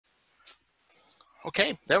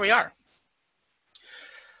Okay, there we are.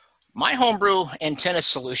 My Homebrew antenna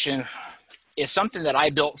solution is something that I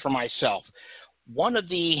built for myself. One of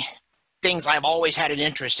the things I've always had an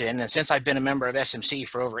interest in, and since I've been a member of SMC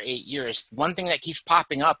for over 8 years, one thing that keeps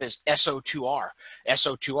popping up is SO2R.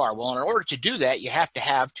 SO2R. Well, in order to do that, you have to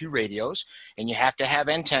have two radios, and you have to have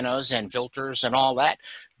antennas and filters and all that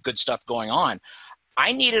good stuff going on.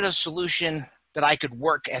 I needed a solution that I could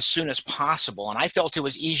work as soon as possible, and I felt it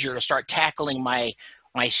was easier to start tackling my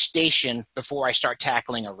station before I start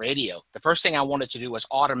tackling a radio. The first thing I wanted to do was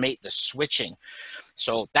automate the switching.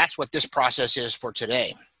 So that's what this process is for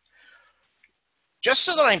today. Just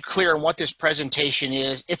so that I'm clear on what this presentation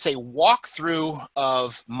is, it's a walkthrough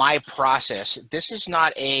of my process. This is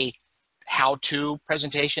not a how-to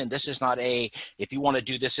presentation. This is not a, if you want to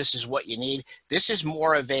do this, this is what you need. This is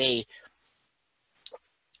more of a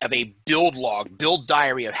build log, build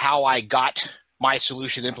diary of how I got my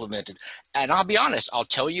solution implemented. And I'll be honest, I'll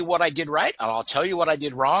tell you what I did right, and I'll tell you what I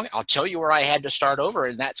did wrong. I'll tell you where I had to start over,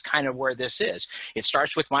 and that's kind of where this is. It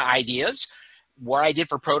starts with my ideas, what I did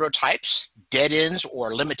for prototypes, dead ends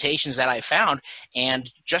or limitations that I found,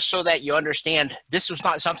 and just so that you understand, this was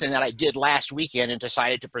not something that I did last weekend and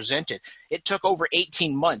decided to present it. It took over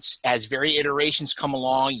 18 months as various iterations come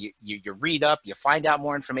along. You read up, you find out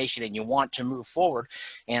more information, and you want to move forward.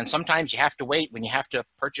 And sometimes you have to wait when you have to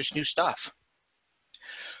purchase new stuff.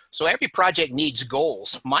 So every project needs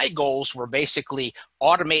goals. My goals were basically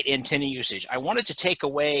automate antenna usage. I wanted to take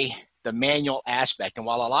away the manual aspect. And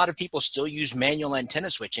while a lot of people still use manual antenna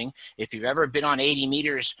switching, if you've ever been on 80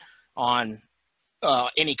 meters on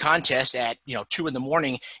any contest at 2 in the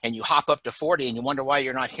morning and you hop up to 40 and you wonder why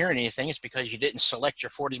you're not hearing anything, it's because you didn't select your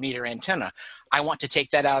 40-meter antenna. I want to take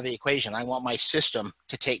that out of the equation. I want my system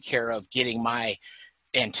to take care of getting my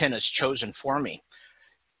antennas chosen for me.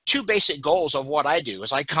 Two basic goals of what I do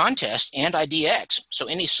is I contest and I DX. So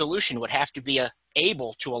any solution would have to be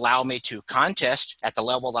able to allow me to contest at the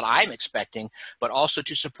level that I'm expecting, but also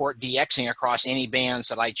to support DXing across any bands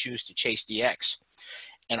that I choose to chase DX.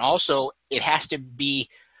 And also it has to be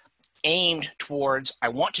aimed towards, I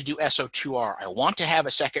want to do SO2R. I want to have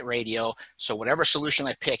a second radio. So whatever solution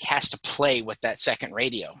I pick has to play with that second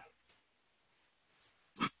radio.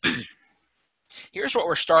 Here's what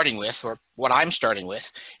we're starting with, or what I'm starting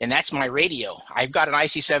with, and that's my radio. I've got an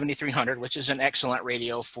IC7300, which is an excellent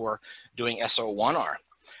radio for doing SO1R.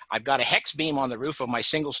 I've got a hex beam on the roof of my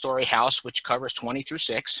single-story house, which covers 20 through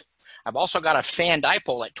 6. I've also got a fan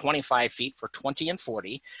dipole at 25 feet for 20 and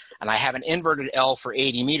 40, and I have an inverted L for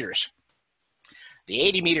 80 meters. The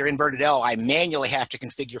 80-meter inverted L, I manually have to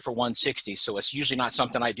configure for 160, so it's usually not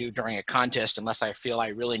something I do during a contest unless I feel I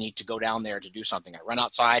really need to go down there to do something. I run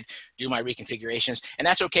outside, do my reconfigurations, and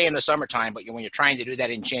that's okay in the summertime, but when you're trying to do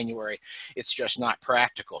that in January, it's just not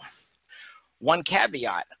practical. One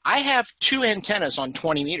caveat, I have two antennas on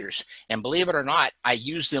 20 meters, and believe it or not, I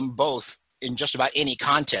use them both in just about any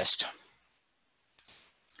contest.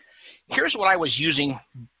 Here's what I was using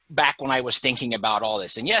back when I was thinking about all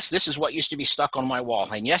this. And yes, this is what used to be stuck on my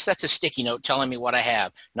wall. And yes, that's a sticky note telling me what I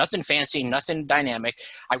have. Nothing fancy, nothing dynamic.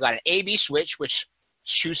 I've got an AB switch, which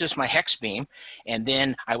chooses my hex beam. And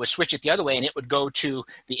then I would switch it the other way and it would go to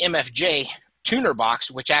the MFJ tuner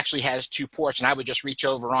box, which actually has 2 ports. And I would just reach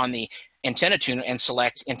over on the antenna tuner and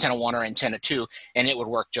select antenna 1 or antenna 2, and it would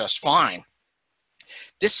work just fine.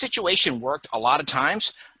 This situation worked a lot of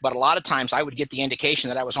times, but a lot of times I would get the indication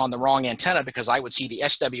that I was on the wrong antenna because I would see the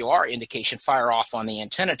SWR indication fire off on the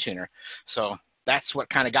antenna tuner. So that's what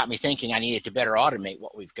kind of got me thinking I needed to better automate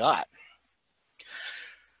what we've got.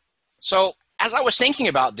 So as I was thinking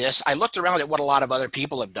about this, I looked around at what a lot of other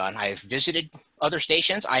people have done. I've visited other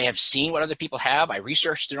stations. I have seen what other people have. I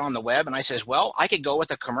researched it on the web, and I says, well, I could go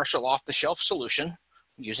with a commercial off-the-shelf solution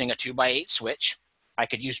using a 2x8 switch. I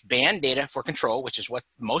could use band data for control, which is what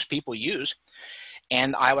most people use.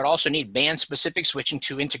 And I would also need band-specific switching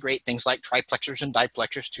to integrate things like triplexers and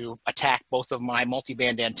diplexers to attack both of my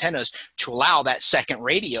multiband antennas to allow that second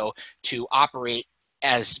radio to operate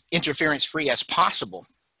as interference-free as possible.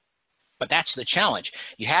 But that's the challenge.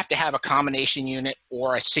 You have to have a combination unit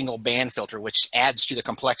or a single band filter, which adds to the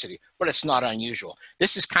complexity, but it's not unusual.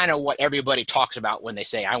 This is kind of what everybody talks about when they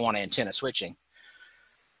say, I want antenna switching.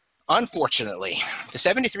 Unfortunately, the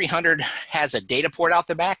 7300 has a data port out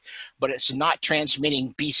the back, but it's not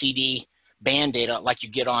transmitting BCD band data like you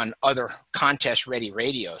get on other contest-ready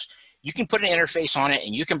radios. You can put an interface on it,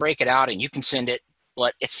 and you can break it out, and you can send it,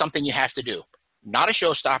 but it's something you have to do. Not a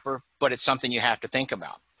showstopper, but it's something you have to think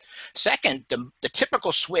about. Second, the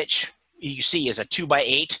typical switch you see is a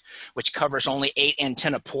 2x8, which covers only 8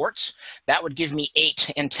 antenna ports. That would give me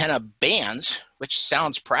 8 antenna bands, which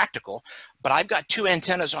sounds practical, but I've got 2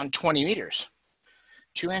 antennas on 20 meters.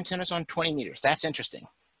 2 antennas on 20 meters. That's interesting.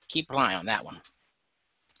 Keep an eye on that one.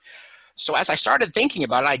 So as I started thinking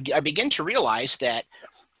about it, I began to realize that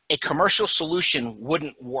a commercial solution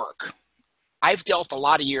wouldn't work. I've dealt a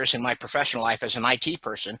lot of years in my professional life as an IT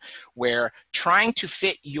person where trying to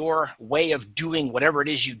fit your way of doing whatever it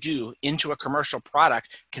is you do into a commercial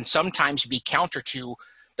product can sometimes be counter to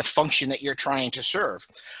the function that you're trying to serve.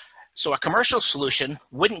 So a commercial solution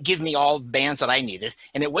wouldn't give me all the bands that I needed,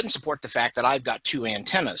 and it wouldn't support the fact that I've got 2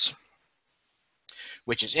 antennas,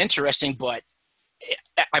 which is interesting, but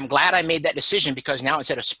I'm glad I made that decision, because now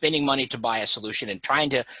instead of spending money to buy a solution and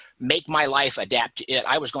trying to make my life adapt to it,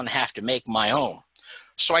 I was going to have to make my own.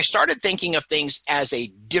 So I started thinking of things as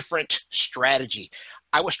a different strategy.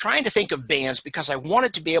 I was trying to think of bands because I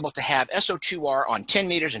wanted to be able to have SO2R on 10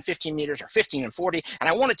 meters and 15 meters or 15 and 40, and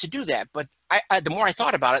I wanted to do that. But the more I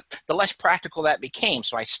thought about it, the less practical that became.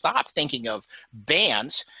 So I stopped thinking of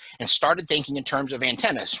bands and started thinking in terms of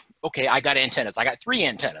antennas. Okay, I got antennas. I got 3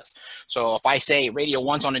 antennas. So if I say radio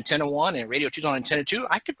 1's on antenna 1 and radio 2's on antenna 2,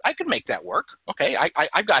 I could make that work. Okay,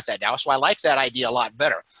 I've got that now. So I like that idea a lot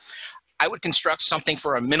better. I would construct something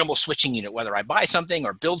for a minimal switching unit, whether I buy something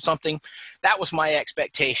or build something. That was my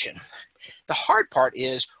expectation. The hard part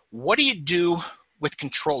is, what do you do with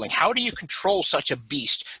controlling? How do you control such a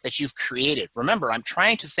beast that you've created? Remember, I'm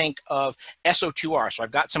trying to think of SO2R, so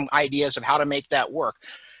I've got some ideas of how to make that work.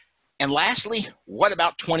 And lastly, what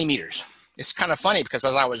about 20 meters? It's kind of funny because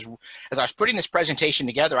as I was putting this presentation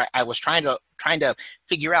together, I was trying to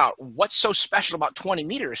figure out what's so special about 20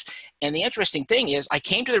 meters. And the interesting thing is, I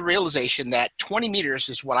came to the realization that 20 meters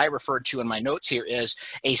is what I referred to in my notes here as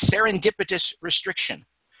a serendipitous restriction.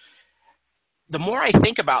 The more I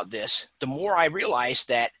think about this, the more I realize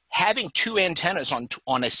that having 2 antennas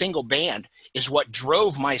on a single band is what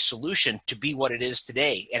drove my solution to be what it is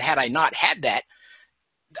today. And had I not had that,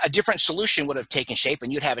 a different solution would have taken shape,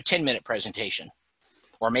 and you'd have a 10-minute presentation,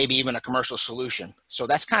 or maybe even a commercial solution. So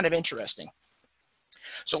that's kind of interesting.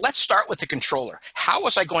 So let's start with the controller. How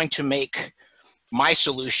was I going to make my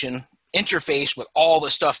solution interface with all the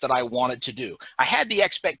stuff that I wanted to do? I had the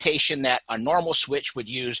expectation that a normal switch would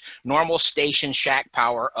use normal station shack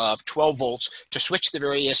power of 12 volts to switch the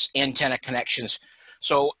various antenna connections.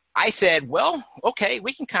 So I said, well, okay,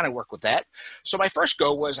 we can kind of work with that. So my first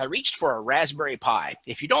go was I reached for a Raspberry Pi.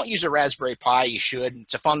 If you don't use a Raspberry Pi, you should.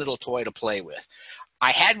 It's a fun little toy to play with.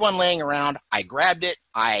 I had one laying around. I grabbed it.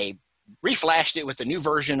 I reflashed it with the new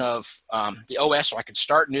version of the OS so I could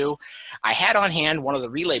start new. I had on hand one of the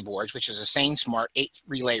relay boards, which is a SaneSmart 8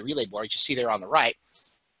 relay board you see there on the right.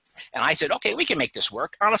 And I said, okay, we can make this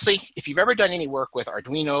work. Honestly, if you've ever done any work with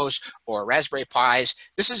Arduinos or Raspberry Pis,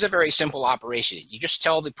 this is a very simple operation. You just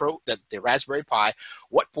tell the Raspberry Pi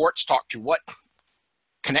what ports talk to what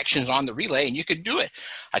connections on the relay, and you could do it.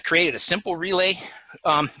 I created a simple relay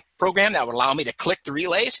program that would allow me to click the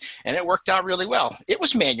relays, and it worked out really well. It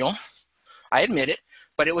was manual, I admit it,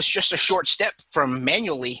 but it was just a short step from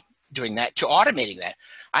manually doing that to automating that.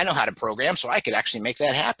 I know how to program, so I could actually make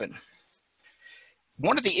that happen.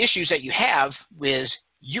 One of the issues that you have is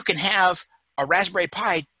you can have a Raspberry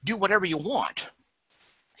Pi do whatever you want.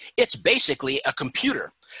 It's basically a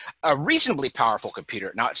computer, a reasonably powerful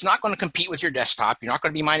computer. Now, it's not going to compete with your desktop. You're not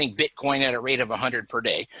going to be mining Bitcoin at a rate of 100 per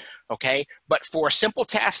day, okay? But for a simple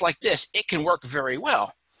task like this, it can work very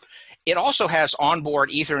well. It also has onboard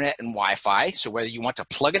Ethernet and Wi-Fi, so whether you want to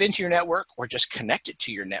plug it into your network or just connect it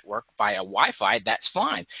to your network via Wi-Fi, that's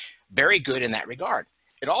fine. Very good in that regard.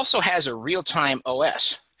 It also has a real-time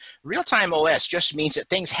OS. Real-time OS just means that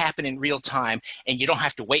things happen in real time and you don't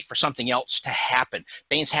have to wait for something else to happen.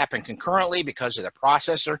 Things happen concurrently because of the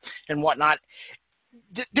processor and whatnot.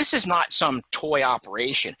 This is not some toy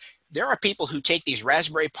operation. There are people who take these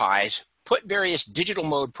Raspberry Pis, put various digital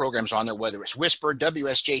mode programs on there, whether it's Whisper,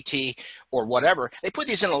 WSJT, or whatever. They put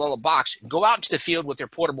these in a little box, go out into the field with their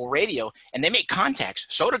portable radio, and they make contacts.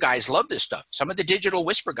 Soda guys love this stuff. Some of the digital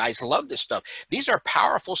Whisper guys love this stuff. These are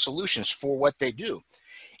powerful solutions for what they do.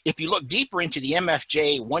 If you look deeper into the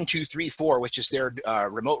MFJ1234, which is their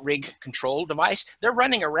remote rig control device, they're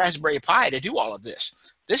running a Raspberry Pi to do all of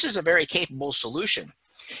this. This is a very capable solution.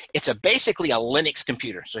 It's basically a Linux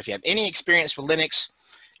computer. So if you have any experience with Linux,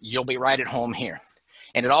 you'll be right at home here.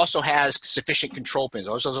 And it also has sufficient control pins,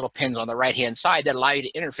 those little pins on the right-hand side that allow you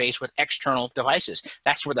to interface with external devices.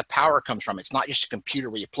 That's where the power comes from. It's not just a computer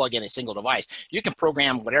where you plug in a single device. You can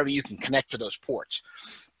program whatever you can connect to those ports.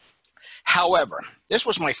 However, this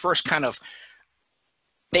was my first kind of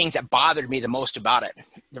things that bothered me the most about it.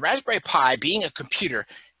 The Raspberry Pi, being a computer,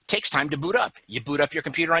 takes time to boot up. You boot up your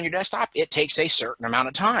computer on your desktop, it takes a certain amount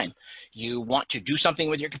of time. You want to do something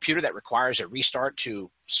with your computer that requires a restart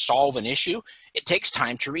to solve an issue, it takes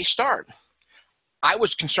time to restart. I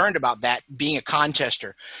was concerned about that being a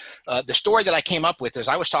contester. The story that I came up with is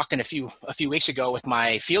I was talking a few weeks ago with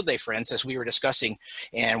my field day friends as we were discussing,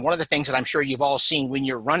 and one of the things that I'm sure you've all seen when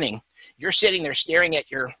you're running, you're sitting there staring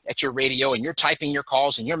at your radio and you're typing your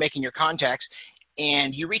calls and you're making your contacts,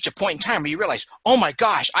 and you reach a point in time where you realize, oh my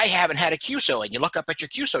gosh, I haven't had a QSO, and you look up at your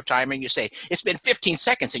QSO timer and you say, it's been 15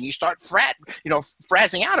 seconds, and you start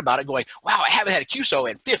frazzing out about it, going, wow, I haven't had a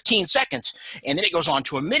QSO in 15 seconds, and then it goes on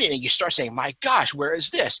to a minute, and you start saying, my gosh, where is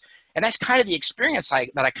this? And that's kind of the experience that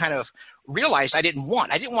I kind of realized I didn't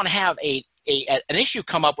want. I didn't want to have an issue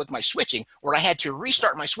come up with my switching where I had to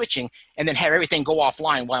restart my switching and then have everything go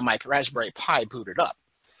offline while my Raspberry Pi booted up.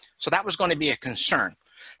 So that was going to be a concern.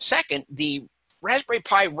 Second, the Raspberry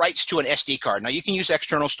Pi writes to an SD card. Now, you can use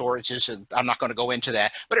external storages, and I'm not going to go into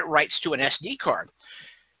that, but it writes to an SD card.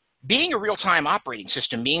 Being a real-time operating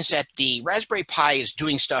system means that the Raspberry Pi is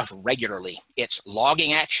doing stuff regularly. It's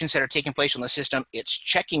logging actions that are taking place on the system. It's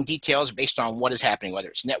checking details based on what is happening, whether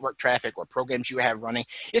it's network traffic or programs you have running.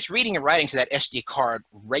 It's reading and writing to that SD card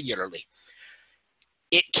regularly.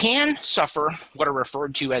 It can suffer what are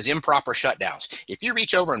referred to as improper shutdowns. If you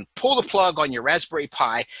reach over and pull the plug on your Raspberry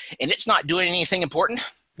Pi and it's not doing anything important,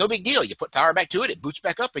 no big deal. You put power back to it, it boots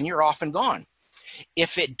back up, and you're off and gone.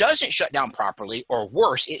 If it doesn't shut down properly, or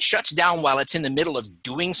worse, it shuts down while it's in the middle of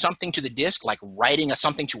doing something to the disk, like writing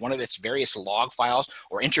something to one of its various log files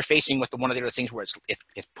or interfacing with one of the other things where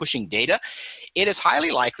it's pushing data, it is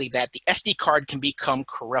highly likely that the SD card can become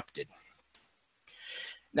corrupted.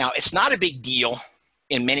 Now, it's not a big deal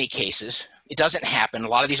in many cases. It doesn't happen. A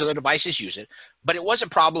lot of these other devices use it, but it was a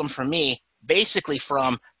problem for me, basically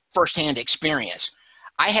from firsthand experience.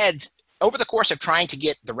 I had, over the course of trying to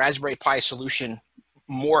get the Raspberry Pi solution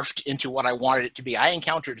morphed into what I wanted it to be, I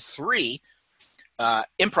encountered 3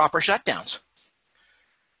 improper shutdowns.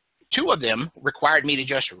 2 of them required me to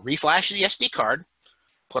just reflash the SD card,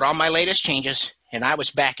 put on my latest changes, and I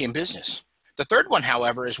was back in business. The third one,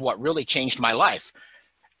 however, is what really changed my life.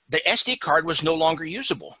 The SD card was no longer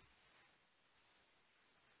usable.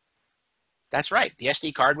 That's right, the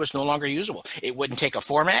SD card was no longer usable. It wouldn't take a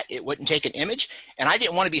format, it wouldn't take an image, and I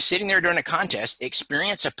didn't want to be sitting there during a contest,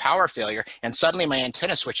 experience a power failure, and suddenly my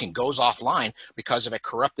antenna switching goes offline because of a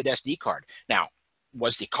corrupted SD card. Now,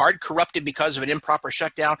 was the card corrupted because of an improper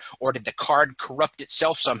shutdown, or did the card corrupt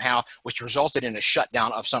itself somehow, which resulted in a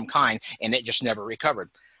shutdown of some kind, and it just never recovered?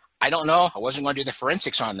 I don't know. I wasn't going to do the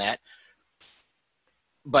forensics on that,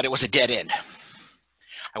 but it was a dead end.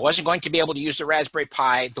 I wasn't going to be able to use the Raspberry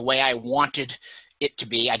Pi the way I wanted it to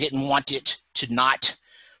be. I didn't want it to not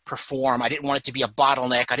perform. I didn't want it to be a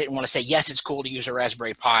bottleneck. I didn't want to say, yes, it's cool to use a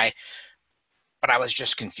Raspberry Pi, but I was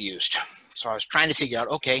just confused. So I was trying to figure out,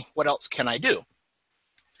 okay, what else can I do?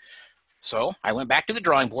 So I went back to the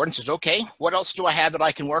drawing board and said, okay, what else do I have that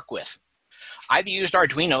I can work with? I've used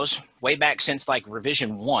Arduinos way back since like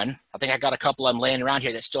revision 1. I think I got a couple of them laying around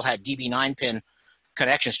here that still have DB9 pin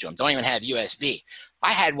connections to them, don't even have USB.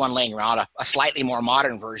 I had one laying around, a slightly more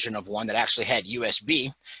modern version of one that actually had USB.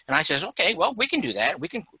 And I says, okay, well, we can do that. We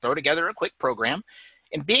can throw together a quick program.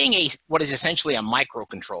 And being what is essentially a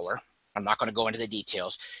microcontroller, I'm not going to go into the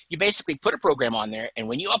details, you basically put a program on there, and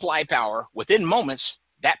when you apply power, within moments,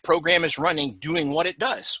 that program is running, doing what it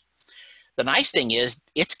does. The nice thing is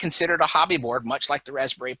it's considered a hobby board, much like the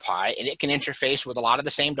Raspberry Pi, and it can interface with a lot of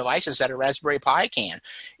the same devices that a Raspberry Pi can.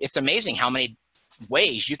 It's amazing how many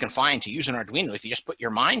ways you can find to use an Arduino if you just put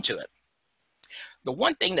your mind to it. The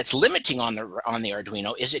one thing that's limiting on the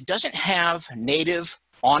Arduino is it doesn't have native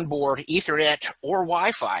onboard Ethernet or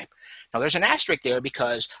Wi-Fi. Now there's an asterisk there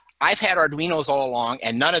because I've had Arduinos all along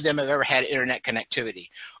and none of them have ever had internet connectivity.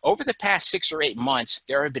 Over the past 6 or 8 months,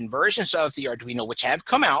 there have been versions of the Arduino which have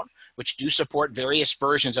come out, which do support various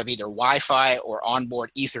versions of either Wi-Fi or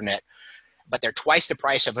onboard Ethernet, but they're twice the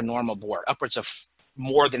price of a normal board, upwards of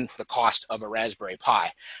more than the cost of a Raspberry Pi.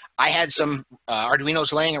 I had some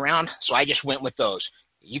Arduinos laying around, so I just went with those.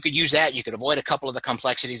 You could use that. You could avoid a couple of the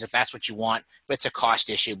complexities if that's what you want, but it's a cost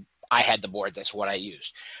issue. I had the board. That's what I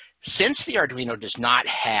used. Since the Arduino does not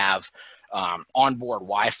have onboard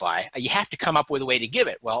Wi-Fi, you have to come up with a way to give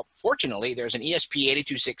it. Well, fortunately, there's an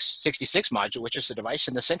ESP8266 module, which is the device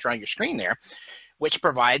in the center on your screen there, which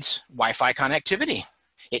provides Wi-Fi connectivity.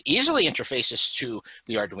 It easily interfaces to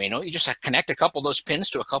the Arduino. You just connect a couple of those pins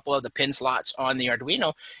to a couple of the pin slots on the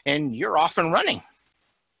Arduino, and you're off and running.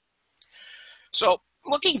 So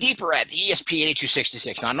Looking deeper at the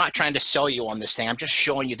ESP8266, now I'm not trying to sell you on this thing. I'm just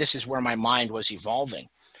showing you this is where my mind was evolving.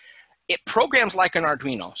 It programs like an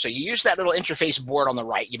Arduino. So you use that little interface board on the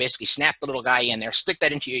right. You basically snap the little guy in there, stick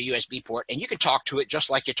that into your USB port, and you can talk to it just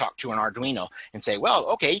like you talk to an Arduino and say, well,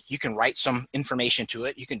 okay, you can write some information to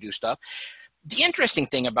it. You can do stuff. The interesting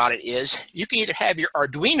thing about it is you can either have your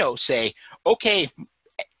Arduino say, okay,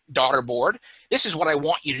 daughter board, this is what I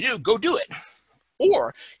want you to do. Go do it.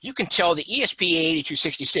 Or you can tell the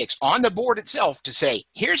ESP8266 on the board itself to say,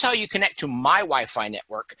 here's how you connect to my Wi-Fi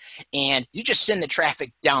network, and you just send the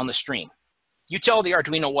traffic down the stream. You tell the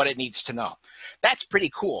Arduino what it needs to know. That's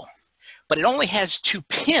pretty cool. But it only has 2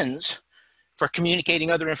 pins for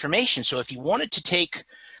communicating other information. So if you wanted to take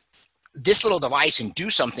this little device and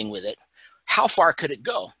do something with it, how far could it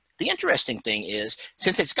go? The interesting thing is,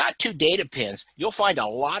 since it's got 2 data pins, you'll find a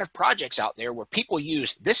lot of projects out there where people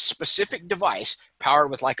use this specific device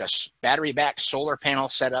powered with like a battery-backed solar panel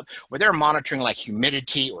setup where they're monitoring like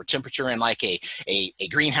humidity or temperature in like a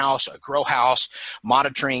greenhouse, a grow house,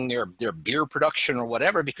 monitoring their beer production or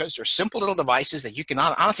whatever, because they're simple little devices that you can,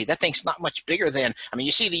 honestly, that thing's not much bigger than, I mean,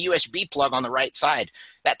 you see the USB plug on the right side.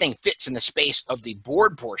 That thing fits in the space of the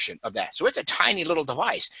board portion of that. So it's a tiny little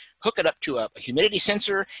device. Hook it up to a humidity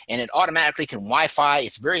sensor and it automatically can Wi-Fi.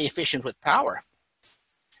 It's very efficient with power.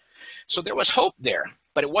 So there was hope there,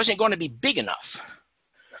 but it wasn't going to be big enough.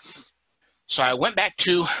 So I went back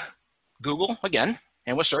to Google again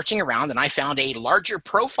and was searching around, and I found a larger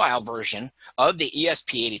profile version of the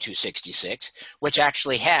ESP8266, which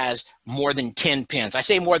actually has more than 10 pins. I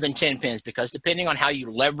say more than 10 pins because depending on how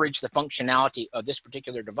you leverage the functionality of this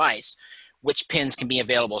particular device, which pins can be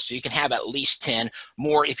available. So you can have at least 10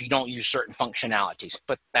 more if you don't use certain functionalities,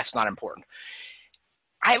 but that's not important.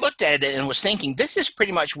 I looked at it and was thinking, this is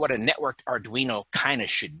pretty much what a networked Arduino kind of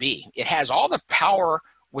should be. It has all the power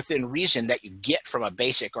within reason that you get from a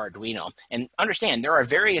basic Arduino. And understand, there are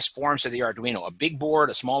various forms of the Arduino, a big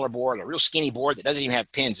board, a smaller board, a real skinny board that doesn't even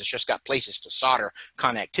have pins. It's just got places to solder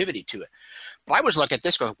connectivity to it. But I was looking at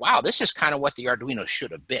this going, wow, this is kind of what the Arduino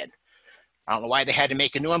should have been. I don't know why they had to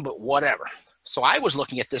make a new one, but whatever. So I was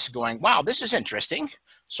looking at this going, wow, this is interesting.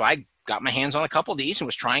 So I got my hands on a couple of these and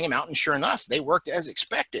was trying them out, and sure enough, they worked as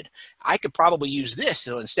expected. I could probably use this.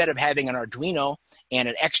 So instead of having an Arduino and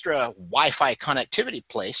an extra Wi-Fi connectivity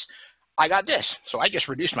place, I got this. So I just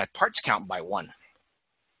reduced my parts count by 1.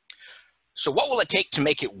 So what will it take to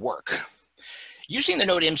make it work? Using the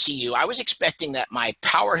Node MCU, I was expecting that my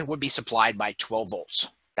power would be supplied by 12 volts.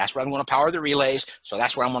 That's where I'm going to power the relays. So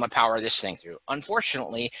that's where I'm going to power this thing through.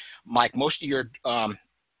 Unfortunately, like most of your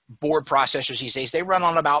board processors these days, they run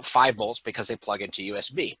on about 5 volts because they plug into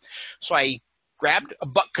USB. So I grabbed a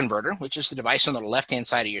buck converter, which is the device on the left-hand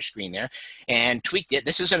side of your screen there, and tweaked it.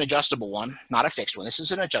 This is an adjustable one, not a fixed one. This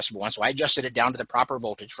is an adjustable one. So I adjusted it down to the proper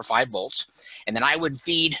voltage for 5 volts. And then I would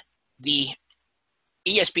feed the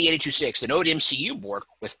ESP8266, the Node MCU board,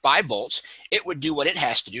 with 5 volts. It would do what it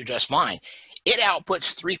has to do just fine. It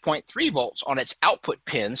outputs 3.3 volts on its output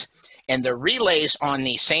pins, and the relays on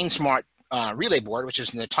the SaneSmart relay board, which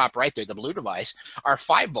is in the top right there, the blue device, are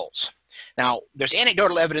 5 volts. Now, there's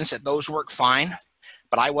anecdotal evidence that those work fine,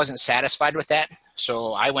 but I wasn't satisfied with that.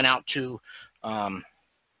 So I went out to,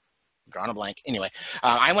 drawing a blank. Anyway,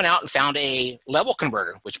 I went out and found a level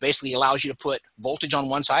converter, which basically allows you to put voltage on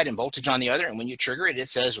one side and voltage on the other. And when you trigger it, it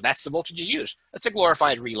says, well, that's the voltage you use. That's a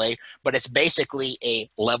glorified relay, but it's basically a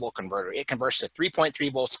level converter. It converts the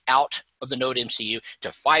 3.3 volts out of the Node MCU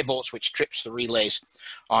to 5 volts, which trips the relays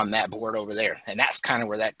on that board over there. And that's kind of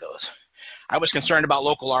where that goes. I was concerned about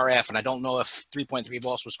local RF, and I don't know if 3.3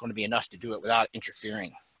 volts was going to be enough to do it without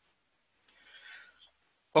interfering.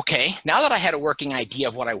 Okay, now that I had a working idea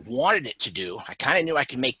of what I wanted it to do, I kind of knew I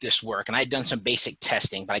could make this work, and I had done some basic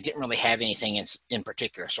testing, but I didn't really have anything in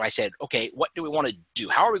particular. So I said, okay, what do we want to do?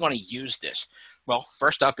 How are we going to use this? Well,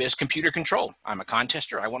 first up is computer control. I'm a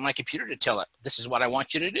contester. I want my computer to tell it, this is what I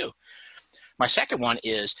want you to do. My second one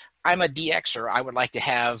is, I'm a DXer. I would like to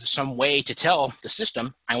have some way to tell the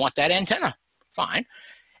system, I want that antenna. Fine.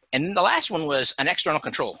 And then the last one was an external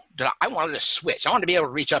control. I wanted a switch. I wanted to be able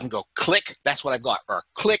to reach up and go, click, that's what I've got, or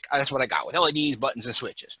click, that's what I got, with LEDs, buttons, and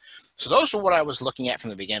switches. So those are what I was looking at from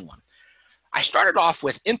the beginning one. I started off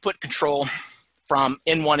with input control from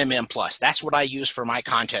N1MM+. That's what I use for my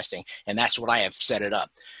contesting, and that's what I have set it up.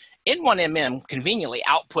 N1MM conveniently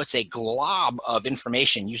outputs a glob of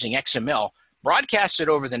information using XML, broadcasts it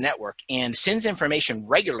over the network, and sends information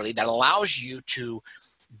regularly that allows you to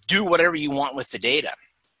do whatever you want with the data.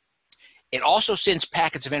 It also sends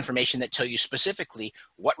packets of information that tell you specifically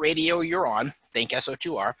what radio you're on, think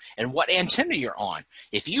SO2R, and what antenna you're on.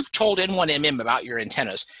 If you've told N1MM about your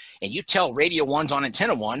antennas and you tell radio 1's on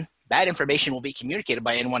antenna 1, that information will be communicated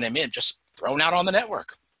by N1MM, just thrown out on the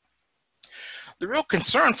network. The real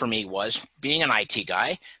concern for me was, being an IT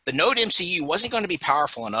guy, the Node MCU wasn't going to be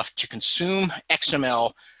powerful enough to consume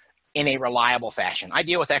XML in a reliable fashion. I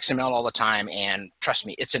deal with XML all the time, and trust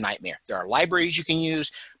me, it's a nightmare. There are libraries you can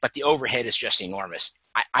use, but the overhead is just enormous.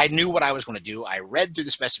 I knew what I was going to do. I read through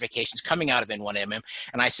the specifications coming out of N1MM,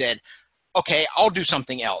 and I said, okay, I'll do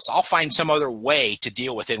something else. I'll find some other way to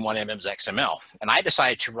deal with N1MM's XML. And I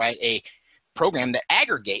decided to write a program that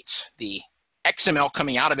aggregates the XML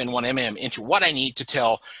coming out of N1MM into what I need to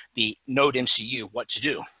tell the Node MCU what to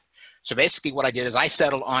do. So basically what I did is I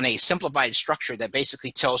settled on a simplified structure that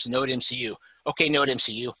basically tells the Node MCU, okay, Node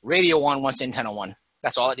MCU, radio 1 wants antenna 1.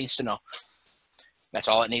 That's all it needs to know. That's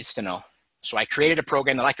all it needs to know. So I created a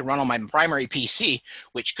program that I could run on my primary PC,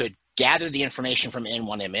 which could gather the information from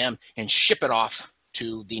N1MM and ship it off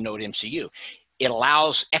to the Node MCU. It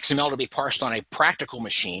allows XML to be parsed on a practical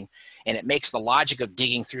machine, and it makes the logic of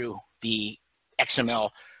digging through the XML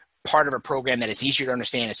part of a program that is easier to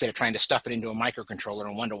understand instead of trying to stuff it into a microcontroller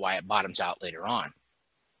and wonder why it bottoms out later on.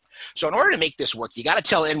 So in order to make this work, you got to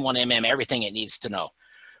tell N1MM everything it needs to know.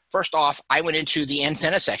 First off, I went into the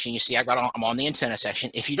antenna section. You see, I'm on the antenna section.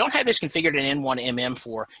 If you don't have this configured in N1MM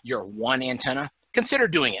for your one antenna, consider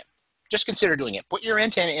doing it. Just consider doing it. Put your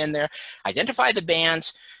antenna in there, identify the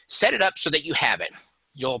bands, set it up so that you have it.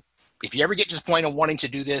 If you ever get to the point of wanting to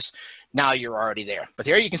do this, now you're already there. But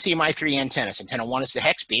there you can see my 3 antennas. Antenna 1 is the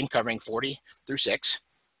hex beam covering 40 through 6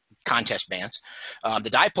 contest bands. The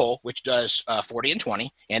dipole, which does 40 and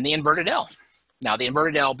 20, and the inverted L. Now the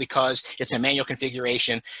inverted L, because it's a manual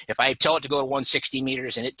configuration, if I tell it to go to 160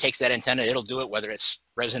 meters and it takes that antenna, it'll do it whether it's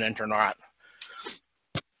resonant or not.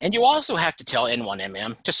 And you also have to tell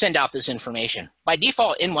N1MM to send out this information. By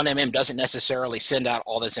default, N1MM doesn't necessarily send out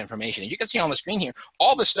all this information. And you can see on the screen here,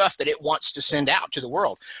 all the stuff that it wants to send out to the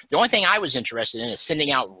world. The only thing I was interested in is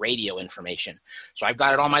sending out radio information. So I've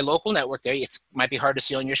got it on my local network there. It might be hard to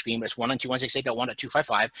see on your screen, but it's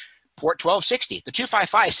 192.168.1.255. Port 1260. The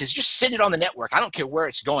 255 says just send it on the network. I don't care where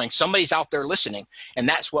it's going. Somebody's out there listening. And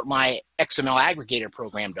that's what my XML aggregator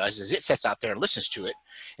program does, is it sits out there and listens to it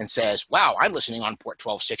and says, wow, I'm listening on port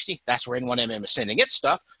 1260. That's where N1MM is sending its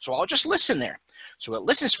stuff. So I'll just listen there. So it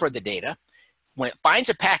listens for the data. When it finds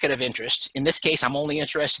a packet of interest, in this case, I'm only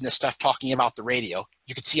interested in the stuff talking about the radio.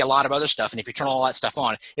 You can see a lot of other stuff, and if you turn all that stuff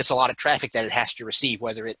on, it's a lot of traffic that it has to receive,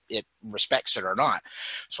 whether it respects it or not.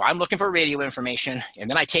 So I'm looking for radio information, and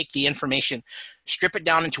then I take the information, strip it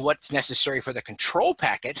down into what's necessary for the control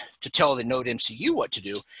packet to tell the Node MCU what to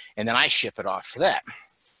do, and then I ship it off for that.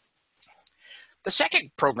 The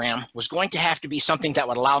second program was going to have to be something that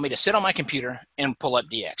would allow me to sit on my computer and pull up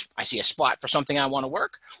DX. I see a spot for something I want to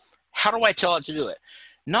work. How do I tell it to do it?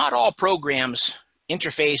 Not all programs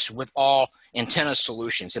interface with all antenna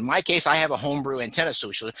solutions. In my case, I have a Homebrew antenna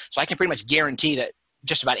solution, so I can pretty much guarantee that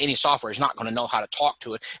just about any software is not going to know how to talk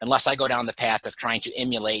to it unless I go down the path of trying to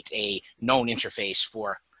emulate a known interface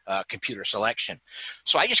for computer selection.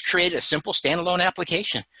 So I just created a simple standalone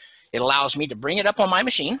application. It allows me to bring it up on my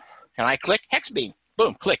machine, and I click hex beam.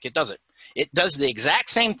 Boom, click, it does it. It does the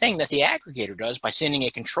exact same thing that the aggregator does by sending a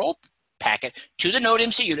control packet to the Node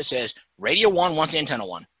MCU that says radio 1 wants antenna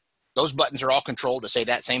 1. Those buttons are all controlled to say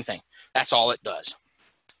that same thing. That's all it does.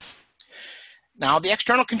 Now the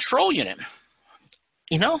external control unit,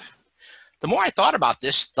 you know, the more I thought about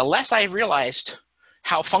this, the less I realized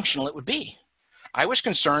how functional it would be. I was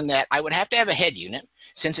concerned that I would have to have a head unit.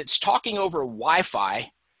 Since it's talking over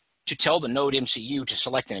Wi-Fi to tell the Node MCU to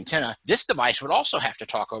select an antenna, this device would also have to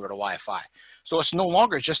talk over to Wi-Fi. So it's no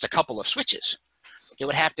longer just a couple of switches. It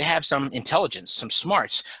would have to have some intelligence, some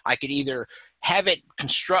smarts. I could either have it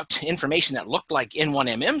construct information that looked like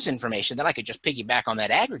N1MM's information that I could just piggyback on that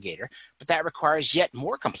aggregator, but that requires yet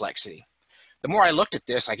more complexity. The more I looked at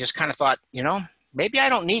this, I just kind of thought, you know, maybe I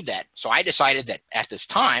don't need that. So I decided that at this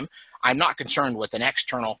time, I'm not concerned with an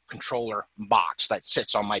external controller box that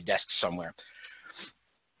sits on my desk somewhere.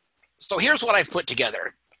 So here's what I've put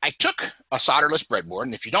together. I took a solderless breadboard,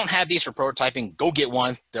 and if you don't have these for prototyping, go get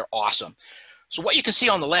one. They're awesome. So what you can see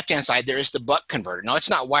on the left-hand side there is the buck converter. Now, it's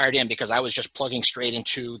not wired in because I was just plugging straight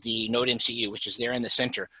into the Node MCU, which is there in the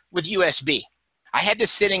center, with USB. I had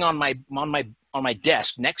this sitting on my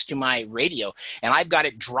desk next to my radio, and I've got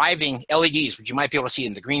it driving LEDs, which you might be able to see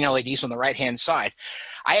in the green LEDs on the right-hand side.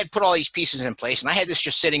 I had put all these pieces in place, and I had this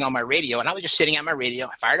just sitting on my radio, and I was just sitting at my radio.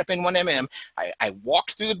 I fired up N1MM. I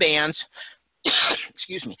walked through the bands,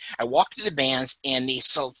 excuse me, I walked through the bands, and the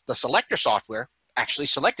selector software actually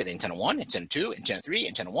selected antenna 1, antenna 2, antenna 3,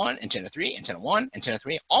 antenna 1, antenna 3, antenna 1, antenna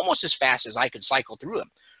 3, almost as fast as I could cycle through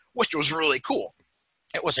them, which was really cool.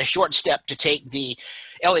 It was a short step to take the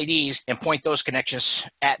LEDs and point those connections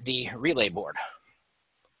at the relay board.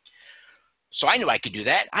 So I knew I could do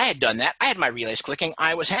that. I had done that. I had my relays clicking.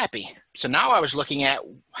 I was happy. So now I was looking at,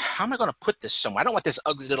 how am I going to put this somewhere? I don't want this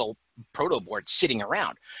ugly little proto board sitting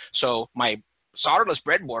around. So my solderless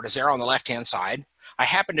breadboard is there on the left-hand side. I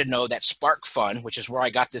happen to know that Spark Fun, which is where I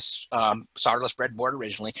got this solderless breadboard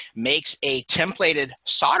originally, makes a templated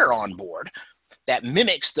solder on board that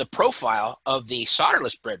mimics the profile of the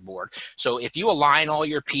solderless breadboard. So if you align all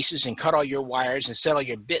your pieces and cut all your wires and set all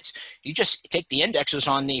your bits, you just take the indexes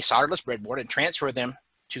on the solderless breadboard and transfer them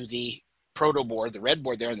to the proto board, the red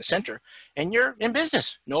board there in the center, and you're in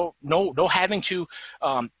business. No having to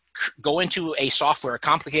go into a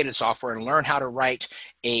complicated software, and learn how to write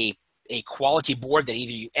a quality board that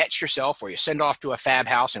either you etch yourself or you send off to a fab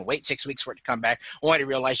house and wait 6 weeks for it to come back, only to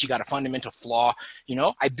realize you got a fundamental flaw. You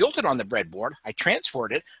know, I built it on the breadboard, I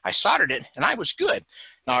transferred it, I soldered it, and I was good.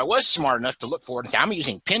 Now, I was smart enough to look forward and say, I'm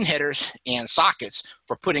using pin headers and sockets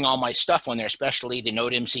for putting all my stuff on there, especially the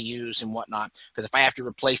Node MCUs and whatnot, because if I have to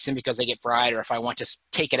replace them because they get fried, or if I want to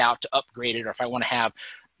take it out to upgrade it, or if I want to have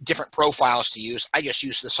different profiles to use, I just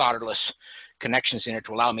use the solderless connections in it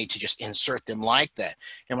to allow me to just insert them like that.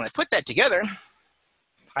 And when I put that together,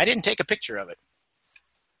 I didn't take a picture of it.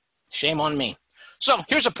 Shame on me. So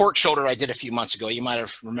here's a pork shoulder I did a few months ago. You might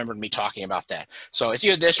have remembered me talking about that. So it's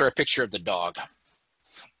either this or a picture of the dog.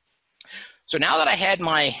 So now that I had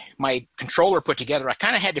my controller put together, I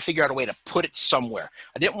kind of had to figure out a way to put it somewhere.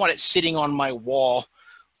 I didn't want it sitting on my wall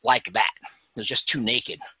like that. It was just too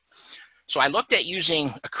naked. So I looked at using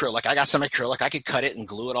acrylic. I got some acrylic. I could cut it and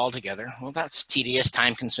glue it all together. Well, that's tedious,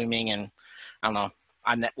 time consuming, and I don't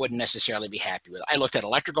know, wouldn't necessarily be happy with it. I looked at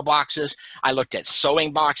electrical boxes. I looked at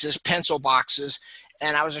sewing boxes, pencil boxes,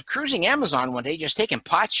 and I was cruising Amazon one day just taking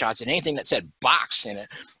pot shots at anything that said box in it.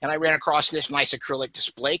 And I ran across this nice acrylic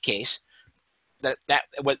display case that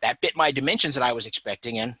fit my dimensions that I was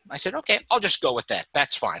expecting. And I said, okay, I'll just go with that.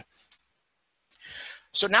 That's fine.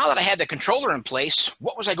 So now that I had the controller in place,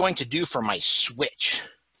 what was I going to do for my switch?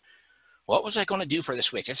 What was I going to do for the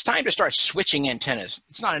switch? It's time to start switching antennas.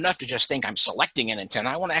 It's not enough to just think I'm selecting an antenna.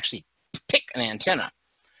 I want to actually pick an antenna.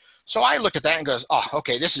 So I looked at that and goes, oh,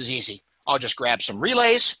 okay, this is easy. I'll just grab some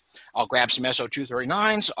relays. I'll grab some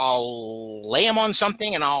SO239s. I'll lay them on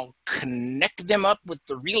something, and I'll connect them up with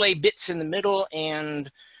the relay bits in the middle,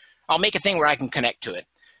 and I'll make a thing where I can connect to it.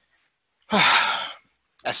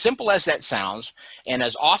 As simple as that sounds, and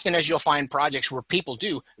as often as you'll find projects where people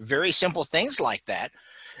do very simple things like that,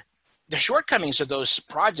 the shortcomings of those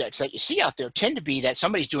projects that you see out there tend to be that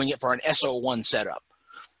somebody's doing it for an SO1 setup,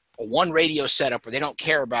 a one radio setup where they don't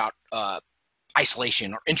care about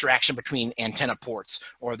isolation or interaction between antenna ports,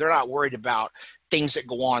 or they're not worried about things that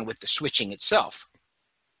go on with the switching itself.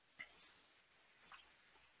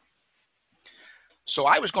 So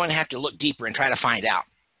I was going to have to look deeper and try to find out.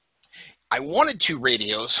 I wanted 2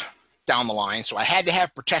 radios down the line, so I had to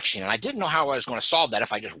have protection, and I didn't know how I was going to solve that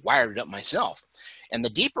if I just wired it up myself. And the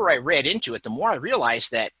deeper I read into it, the more I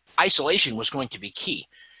realized that isolation was going to be key.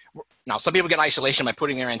 Now, some people get isolation by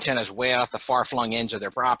putting their antennas way out the far-flung ends of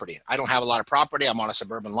their property. I don't have a lot of property. I'm on a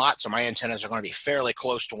suburban lot, so my antennas are going to be fairly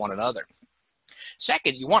close to one another.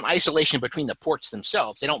 Second, you want isolation between the ports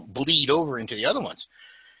themselves. They don't bleed over into the other ones.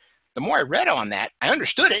 The more I read on that, I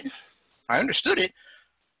understood it,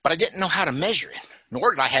 but I didn't know how to measure it,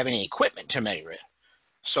 nor did I have any equipment to measure it.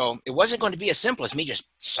 So it wasn't going to be as simple as me just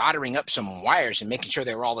soldering up some wires and making sure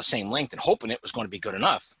they were all the same length and hoping it was going to be good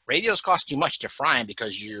enough. Radios cost too much to fry them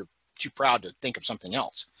because you're too proud to think of something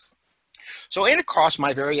else. So in across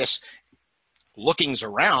my various lookings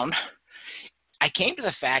around, I came to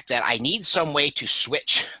the fact that I need some way to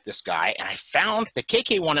switch this guy, and I found the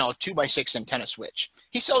KK1L 2x6 antenna switch.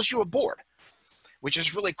 He sells you a board, which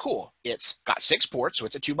is really cool. It's got 6 ports, so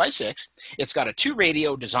it's a 2x6. It's got a 2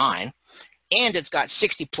 radio design, and it's got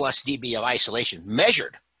 60 plus dB of isolation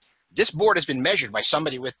measured. This board has been measured by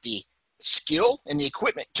somebody with the skill and the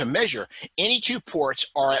equipment to measure any 2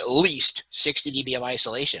 ports are at least 60 dB of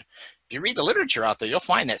isolation. If you read the literature out there, you'll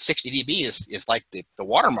find that 60 dB is like the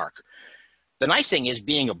watermark. The nice thing is,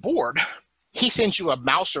 being a board, he sends you a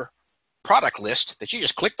Mouser product list that you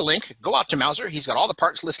just click the link, go out to Mouser. He's got all the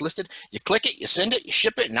parts lists listed. You click it, you send it, you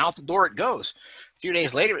ship it, and out the door it goes. A few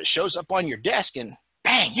days later, it shows up on your desk, and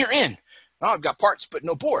bang, you're in. Now I've got parts, but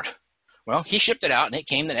no board. Well, he shipped it out, and it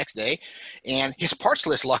came the next day. And his parts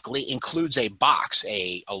list, luckily, includes a box,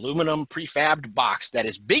 a aluminum prefabbed box that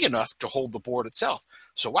is big enough to hold the board itself.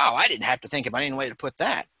 So, wow, I didn't have to think about any way to put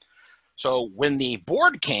that. So when the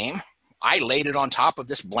board came, I laid it on top of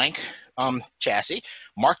this blank chassis,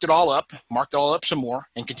 marked it all up some more,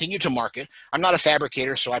 and continued to mark it. I'm not a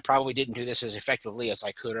fabricator, so I probably didn't do this as effectively as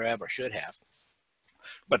I could have or should have.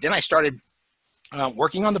 But then I started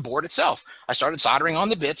working on the board itself. I started soldering on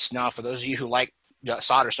the bits. Now, for those of you who like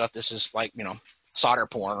solder stuff, this is like, you know, solder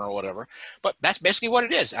porn or whatever. But that's basically what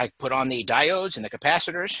it is. I put on the diodes and the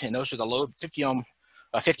capacitors, and those are the load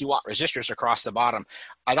 50-watt resistors across the bottom.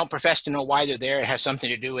 I don't profess to know why they're there. It has something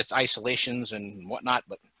to do with isolations and whatnot,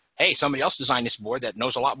 but hey, somebody else designed this board that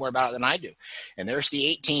knows a lot more about it than I do. And there's the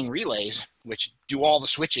 18 relays, which do all the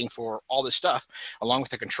switching for all this stuff, along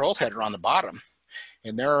with the control header on the bottom.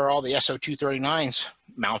 And there are all the SO239s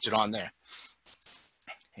mounted on there.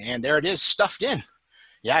 And there it is, stuffed in.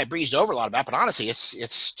 Yeah, I breezed over a lot of that, but honestly,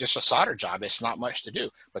 it's just a solder job. It's not much to do.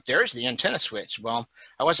 But there's the antenna switch. Well,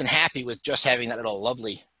 I wasn't happy with just having that little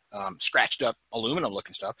lovely scratched up aluminum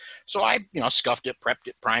looking stuff. So I, you know, scuffed it, prepped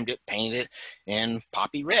it, primed it, painted it in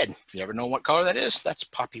poppy red. If you ever know what color that is, that's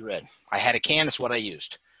poppy red. I had a can, that's what I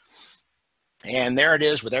used. And there it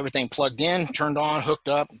is with everything plugged in, turned on, hooked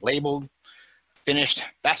up, labeled, finished.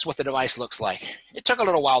 That's what the device looks like. It took a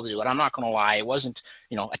little while to do it. I'm not going to lie. It wasn't,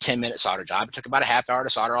 you know, a 10-minute solder job. It took about a half hour to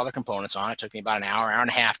solder all the components on. It took me about an hour, hour and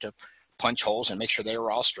a half to punch holes and make sure they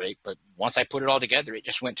were all straight. But once I put it all together, it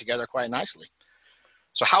just went together quite nicely.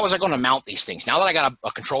 So how was I going to mount these things? Now that I got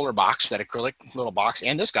a controller box, that acrylic little box,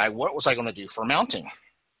 and this guy, what was I going to do for mounting?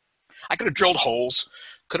 I could have drilled holes,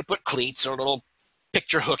 could have put cleats or little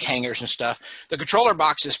picture hook hangers and stuff. The controller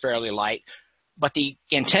box is fairly light, but the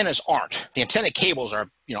antennas aren't. The antenna cables are,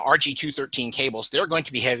 you know, RG213 cables. They're going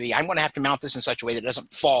to be heavy. I'm going to have to mount this in such a way that it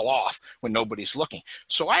doesn't fall off when nobody's looking.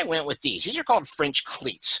 So I went with these. These are called French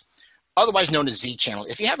cleats, otherwise known as Z-channel.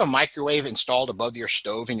 If you have a microwave installed above your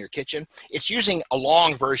stove in your kitchen, it's using a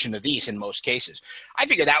long version of these in most cases. I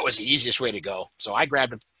figured that was the easiest way to go. So I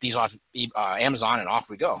grabbed these off Amazon and off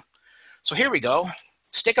we go. So here we go.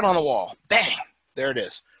 Stick it on the wall. Bang. There it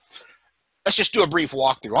is. Let's just do a brief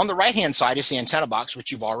walkthrough. On the right-hand side is the antenna box,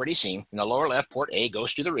 which you've already seen. In the lower left, port A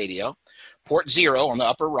goes to the radio. Port 0 on the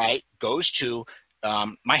upper right goes to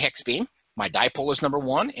my hex beam. My dipole is number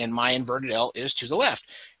 1, and my inverted L is to the left.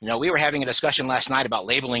 You know, we were having a discussion last night about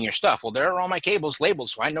labeling your stuff. Well, there are all my cables labeled,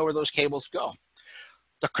 so I know where those cables go.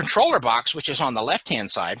 The controller box, which is on the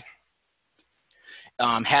left-hand side,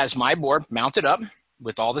 has my board mounted up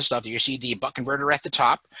with all the stuff. You see the buck converter at the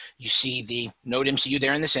top. You see the node MCU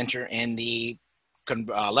there in the center, and the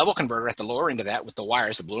level converter at the lower end of that with the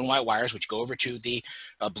wires, the blue and white wires, which go over to the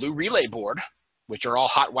blue relay board, which are all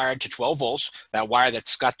hot wired to 12 volts. That wire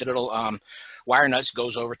that's got the little wire nuts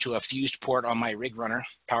goes over to a fused port on my rig runner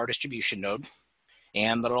power distribution node.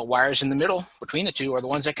 And the little wires in the middle between the two are the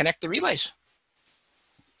ones that connect the relays.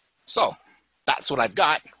 So that's what I've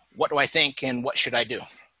got. What do I think, and what should I do?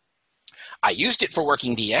 I used it for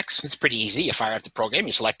working DX. It's pretty easy. You fire up the program,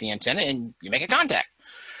 you select the antenna, and you make a contact.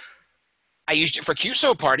 I used it for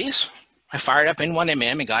QSO parties. I fired up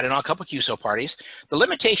N1MM and got in on a couple of QSO parties. The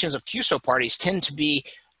limitations of QSO parties tend to be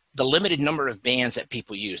the limited number of bands that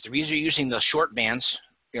people use. The reason you're using the short bands,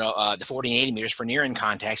 you know, the 40 and 80 meters for near-in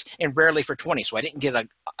contacts, and rarely for 20, so I didn't get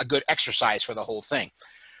a good exercise for the whole thing.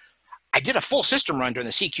 I did a full system run during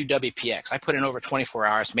the CQWPX. I put in over 24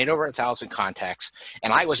 hours, made over 1,000 contacts,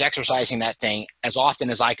 and I was exercising that thing as often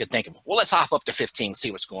as I could think of. Well, let's hop up to 15,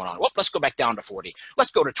 see what's going on. Well, let's go back down to 40.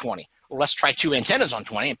 Let's go to 20. Well, let's try 2 antennas on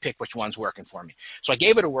 20 and pick which one's working for me. So I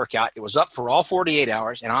gave it a workout. It was up for all 48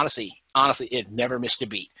 hours, and honestly, it never missed a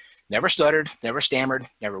beat. Never stuttered, never stammered,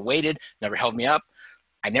 never waited, never held me up.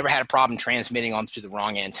 I never had a problem transmitting onto the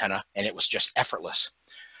wrong antenna, and it was just effortless.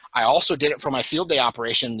 I also did it for my field day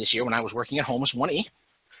operation this year when I was working at Homes 1E.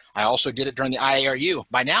 I also did it during the IARU.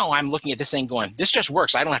 By now, I'm looking at this thing going, this just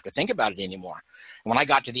works. I don't have to think about it anymore. And when I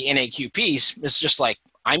got to the NAQPs, it's just like,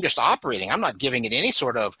 I'm just operating. I'm not giving it any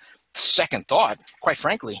sort of second thought. Quite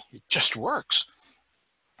frankly, it just works.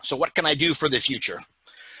 So what can I do for the future?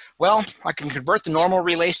 Well, I can convert the normal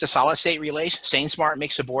relays to solid-state relays. SaneSmart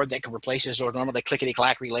makes a board that can replace those normal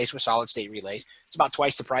clickety-clack relays with solid-state relays. It's about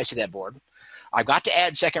twice the price of that board. I've got to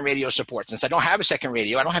add second radio support. Since I don't have a second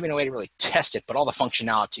radio, I don't have any way to really test it, but all the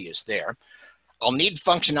functionality is there. I'll need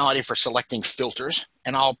functionality for selecting filters,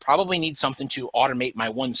 and I'll probably need something to automate my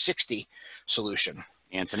 160 solution.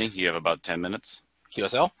 Anthony, you have about 10 minutes.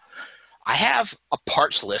 QSL. I have a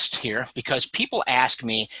parts list here because people ask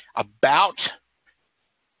me about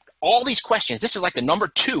all these questions. This is like the number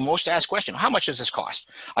 2 most asked question. How much does this cost?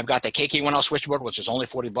 I've got the KK1L switchboard, which is only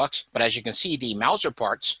 $40, but as you can see, the Mauser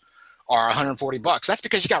parts are $140. That's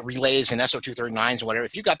because you got relays and SO239s and whatever.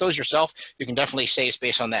 If you got those yourself, you can definitely save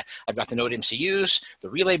space on that. I've got the Node MCUs, the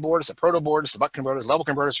relay boards, the proto boards, the buck converters, level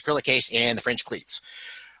converters, acrylic case, and the French cleats.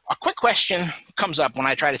 A quick question comes up when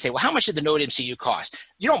I try to say, well, how much did the Node MCU cost?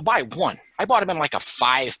 You don't buy one. I bought them in like a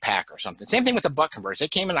 5-pack or something. Same thing with the buck converters. They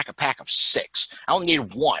came in like a pack of 6. I only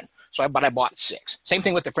needed one, so I bought 6. Same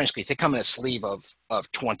thing with the French cleats. They come in a sleeve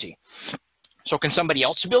of 20. So can somebody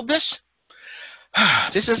else build this?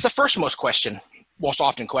 This is the first most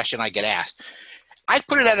often question I get asked. I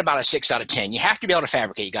put it at about a 6 out of 10. You have to be able to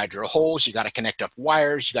fabricate. You got to drill holes. You got to connect up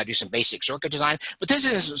wires. You got to do some basic circuit design. But this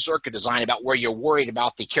isn't circuit design about where you're worried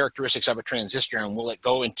about the characteristics of a transistor and will it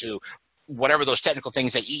go into whatever those technical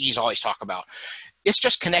things that EEs always talk about. It's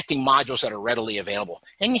just connecting modules that are readily available.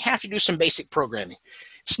 And you have to do some basic programming.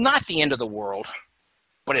 It's not the end of the world,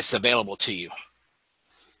 but it's available to you.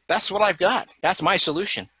 That's what I've got. That's my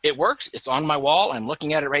solution. It works. It's on my wall. I'm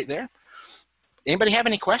looking at it right there. Anybody have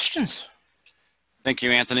any questions? Thank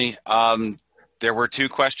you, Anthony. There were 2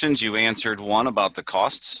 questions. You answered one about the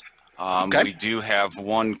costs. Okay. We do have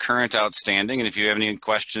one current outstanding, and if you have any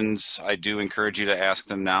questions, I do encourage you to ask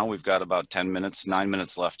them now. We've got about 9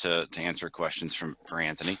 minutes left to answer questions for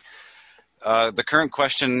Anthony. The current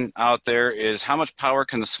question out there is, how much power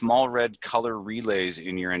can the small red color relays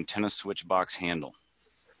in your antenna switch box handle?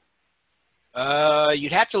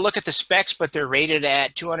 You'd have to look at the specs, but they're rated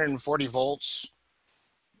at 240 volts.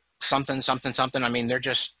 Something. I mean, they're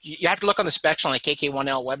just, you have to look on the specs on the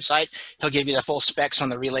KK1L website. He'll give you the full specs on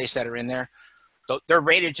the relays that are in there. They're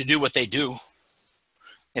rated to do what they do,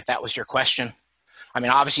 if that was your question. I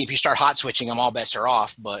mean, obviously, if you start hot switching them, all bets are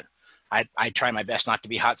off, but I try my best not to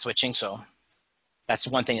be hot switching. So that's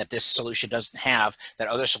one thing that this solution doesn't have that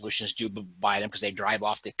other solutions do buy them, because they drive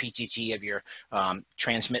off the PTT of your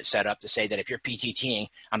transmit setup to say that if you're PTTing,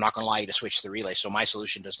 I'm not going to allow you to switch the relay. So my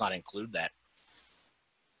solution does not include that.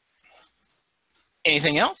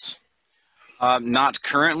 Anything else? Not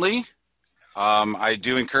currently. I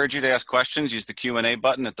do encourage you to ask questions. Use the Q&A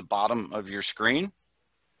button at the bottom of your screen.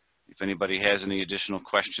 If anybody has any additional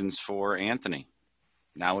questions for Anthony,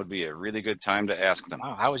 now would be a really good time to ask them.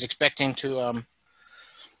 Wow, I was expecting to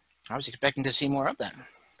see more of that.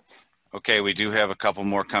 Okay, we do have a couple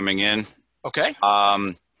more coming in. Okay.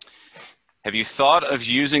 Have you thought of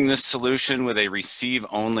using this solution with a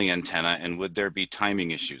receive-only antenna, and would there be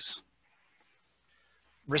timing issues?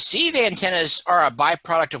 Receive antennas are a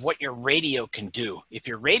byproduct of what your radio can do. If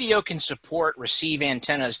your radio can support receive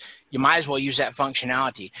antennas, you might as well use that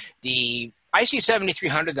functionality. The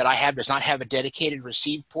IC7300 that I have does not have a dedicated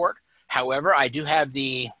receive port. However, I do have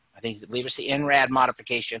I believe it's the NRAD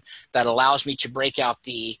modification that allows me to break out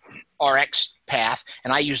the RX path,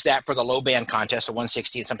 and I use that for the low band contest, the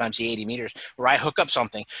 160 and sometimes the 80 meters, where I hook up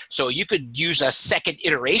something. So you could use a second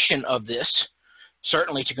iteration of this,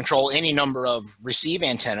 certainly, to control any number of receive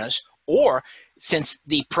antennas, or since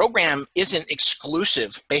the program isn't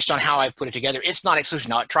exclusive based on how I've put it together, it's not exclusive.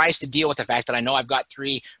 Now, it tries to deal with the fact that I know I've got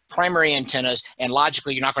 3 primary antennas, and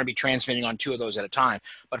logically, you're not going to be transmitting on 2 of those at a time.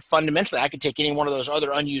 But fundamentally, I could take any one of those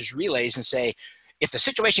other unused relays and say, if the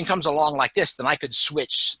situation comes along like this, then I could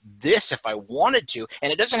switch this if I wanted to,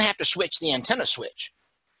 and it doesn't have to switch the antenna switch.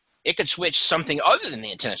 It could switch something other than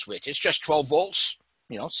the antenna switch. It's just 12 volts.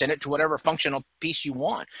 You know, send it to whatever functional piece you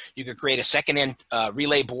want. You could create a second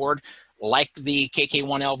relay board like the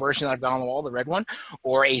KK1L version that I've got on the wall, the red one,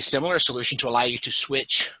 or a similar solution to allow you to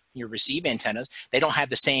switch your receive antennas. They don't have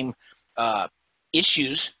the same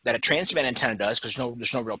issues that a transmit antenna does, because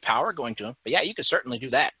there's no real power going to them. But yeah, you could certainly do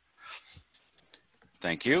that.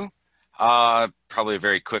 Thank you. Probably a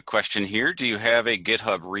very quick question here. Do you have a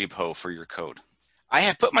GitHub repo for your code? I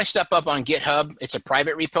have put my stuff up on GitHub. It's a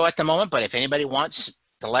private repo at the moment, but if anybody wants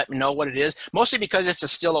to let me know what it is, mostly because it's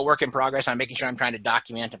still a work in progress. I'm making sure I'm trying to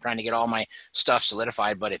document. I'm trying to get all my stuff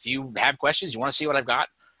solidified. But if you have questions, you want to see what I've got,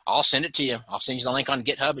 I'll send it to you. I'll send you the link on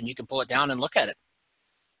GitHub, and you can pull it down and look at it.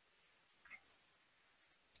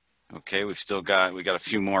 Okay, we got a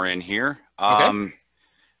few more in here. Okay.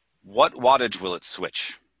 What wattage will it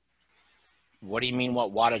switch? What do you mean,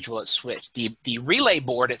 what wattage will it switch? The relay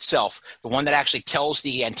board itself, the one that actually tells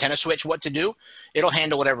the antenna switch what to do, it'll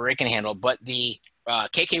handle whatever it can handle. But the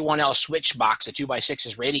KK1L switch box, the 2x6,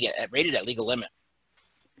 is rated at legal limit.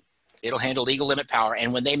 It'll handle legal limit power.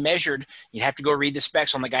 And when they measured, you have to go read the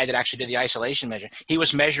specs on the guy that actually did the isolation measure. He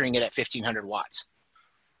was measuring it at 1,500 watts.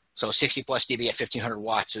 So 60 plus dB at 1,500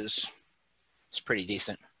 watts is pretty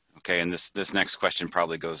decent. Okay, and this next question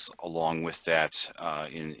probably goes along with that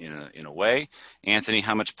in a way. Anthony,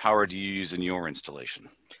 how much power do you use in your installation?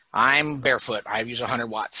 I'm barefoot. I use 100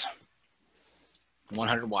 watts.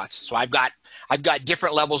 100 watts. So I've got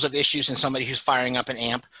different levels of issues than somebody who's firing up an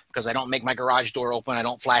amp, because I don't make my garage door open. I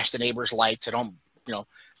don't flash the neighbor's lights. I don't,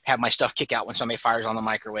 have my stuff kick out when somebody fires on the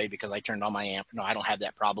microwave because I turned on my amp. No, I don't have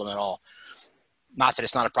that problem at all. Not that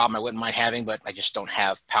it's not a problem I wouldn't mind having, but I just don't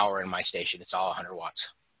have power in my station. It's all 100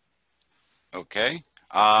 watts. Okay.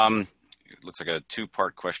 It looks like a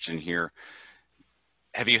two-part question here.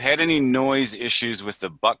 Have you had any noise issues with the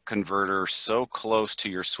buck converter so close to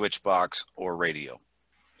your switch box or radio?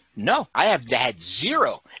 No, I have had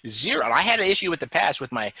zero. And I had an issue with the past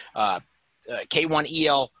with my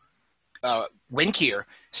K1EL wind keyer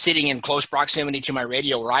sitting in close proximity to my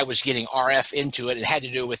radio, where I was getting RF into it. It had to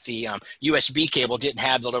do with the USB cable didn't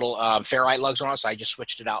have the little ferrite lugs on it, so I just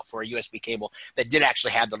switched it out for a USB cable that did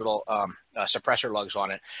actually have the little suppressor lugs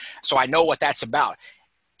on it. So I know what that's about.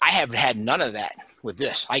 I have had none of that with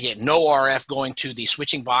this. I get no RF going to the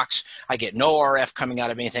switching box. I get no RF coming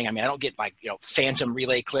out of anything. I mean, I don't get like, phantom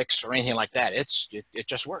relay clicks or anything like that. It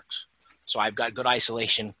just works. So I've got good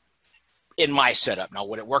isolation in my setup. Now,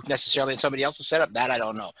 would it work necessarily in somebody else's setup? That I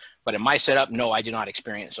don't know. But in my setup, no, I do not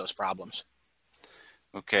experience those problems.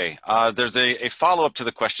 Okay. There's a follow-up to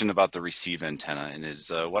the question about the receive antenna, and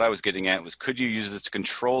what I was getting at was, could you use this to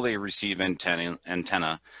control a receive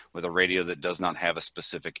antenna with a radio that does not have a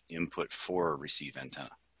specific input for a receive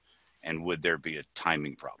antenna? And would there be a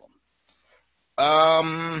timing problem?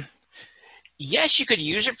 Yes, you could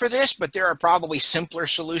use it for this, but there are probably simpler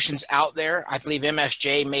solutions out there. I believe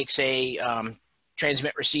MSJ makes a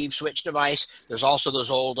transmit receive switch device. There's also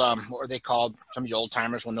those old, what are they called? Some of the old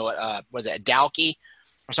timers will know it. Was it a Dalkey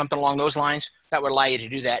or something along those lines? That would allow you to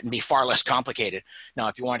do that and be far less complicated. Now,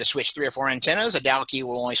 if you wanted to switch 3 or 4 antennas, a Dalkey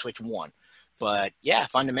will only switch 1. But yeah,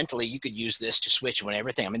 fundamentally, you could use this to switch when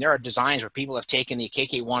everything. I mean, there are designs where people have taken the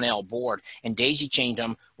KK1L board and daisy chained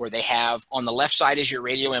them, where they have on the left side is your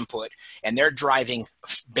radio input, and they're driving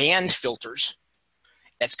band filters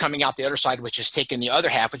that's coming out the other side, which is taking the other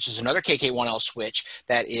half, which is another KK1L switch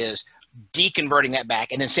that is deconverting that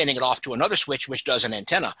back and then sending it off to another switch, which does an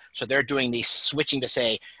antenna. So they're doing the switching to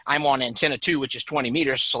say, I'm on antenna 2, which is 20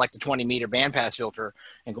 meters, select the 20-meter bandpass filter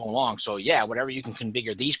and go along. So yeah, whatever you can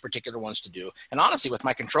configure these particular ones to do. And honestly, with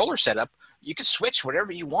my controller setup, you can switch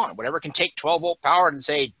whatever you want, whatever can take 12-volt power and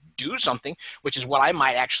say, do something, which is what I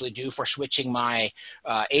might actually do for switching my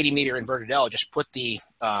 80-meter inverted L. Just put the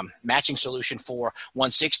matching solution for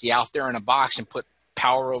 160 out there in a box and put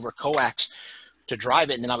power over coax to drive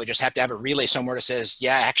it, and then I would just have to have a relay somewhere that says,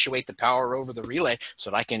 yeah, actuate the power over the relay so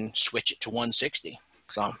that I can switch it to 160.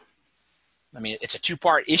 So, I mean, it's a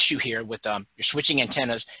two-part issue here with your switching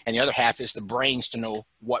antennas, and the other half is the brains to know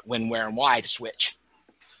what, when, where, and why to switch.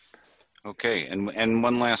 Okay, and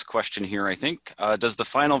one last question here, I think. Does the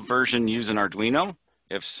final version use an Arduino?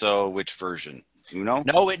 If so, which version? You know?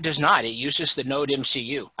 No, it does not. It uses the Node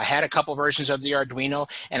MCU. I had a couple versions of the Arduino,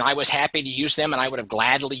 and I was happy to use them, and I would have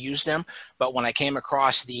gladly used them. But when I came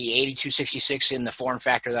across the 8266 in the form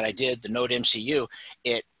factor that I did, the Node MCU,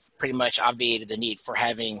 it pretty much obviated the need for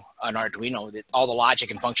having an Arduino. All the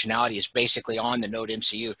logic and functionality is basically on the Node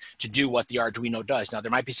MCU to do what the Arduino does. Now,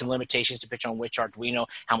 there might be some limitations depending on which Arduino,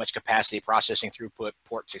 how much capacity, processing throughput,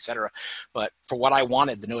 ports, etc. But for what I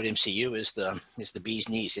wanted, the Node MCU is the bee's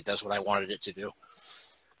knees. It does what I wanted it to do.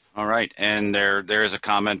 All right, and there is a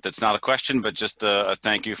comment that's not a question, but just a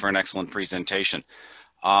thank you for an excellent presentation.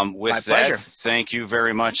 With that, thank you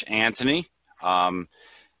very much, Anthony.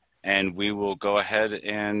 And we will go ahead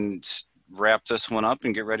and wrap this one up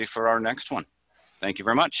and get ready for our next one. Thank you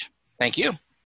very much. Thank you.